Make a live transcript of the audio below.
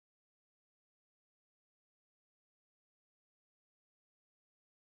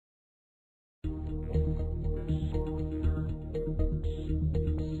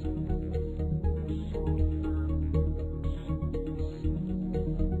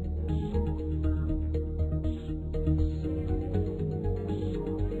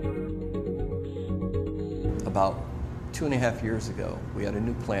About 2.5 years ago, we had a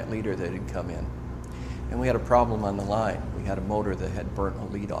new plant leader that had come in, and we had a problem on the line. We had a motor that had burnt a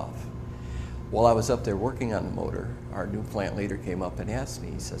lead off. While I was up there working on the motor, our new plant leader came up and asked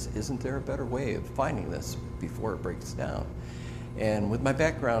me, he says, "Isn't there a better way of finding this before it breaks down?" And with my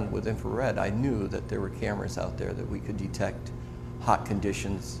background with infrared, I knew that there were cameras out there that we could detect hot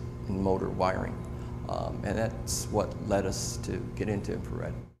conditions in motor wiring. And that's what led us to get into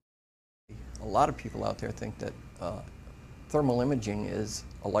infrared. A lot of people out there think that thermal imaging is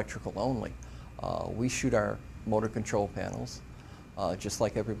electrical only. We shoot our motor control panels just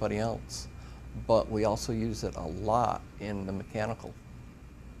like everybody else, but we also use it a lot in the mechanical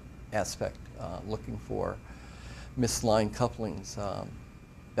aspect, looking for misaligned couplings,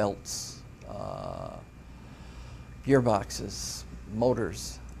 belts, gearboxes,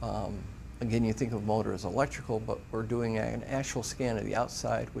 motors. Again, you think of motor as electrical, but we're doing an actual scan of the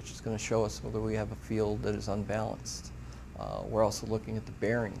outside, which is going to show us whether we have a field that is unbalanced. We're also looking at the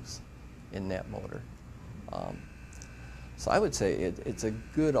bearings in that motor. So I would say it's a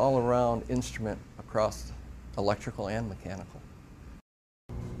good all-around instrument across electrical and mechanical.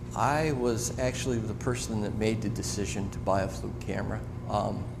 I was actually the person that made the decision to buy a Fluke camera.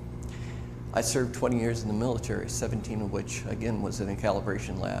 I served 20 years in the military, 17 of which, again, was in a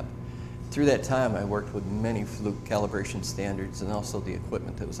calibration lab. Through that time, I worked with many Fluke calibration standards and also the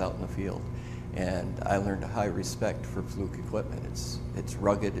equipment that was out in the field. And I learned a high respect for Fluke equipment. It's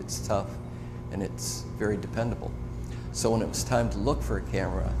rugged, it's tough, and it's very dependable. So when it was time to look for a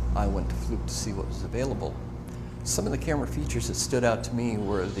camera, I went to Fluke to see what was available. Some of the camera features that stood out to me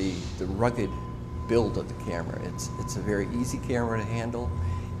were the rugged build of the camera. It's a very easy camera to handle.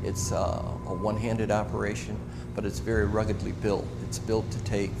 It's a one-handed operation, but it's very ruggedly built. It's built to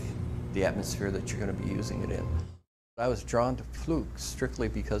take the atmosphere that you're going to be using it in. I was drawn to Fluke strictly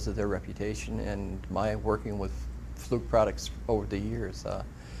because of their reputation and my working with Fluke products over the years.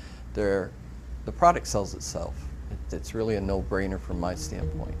 The product sells itself. It's really a no-brainer from my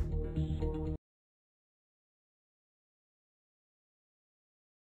standpoint.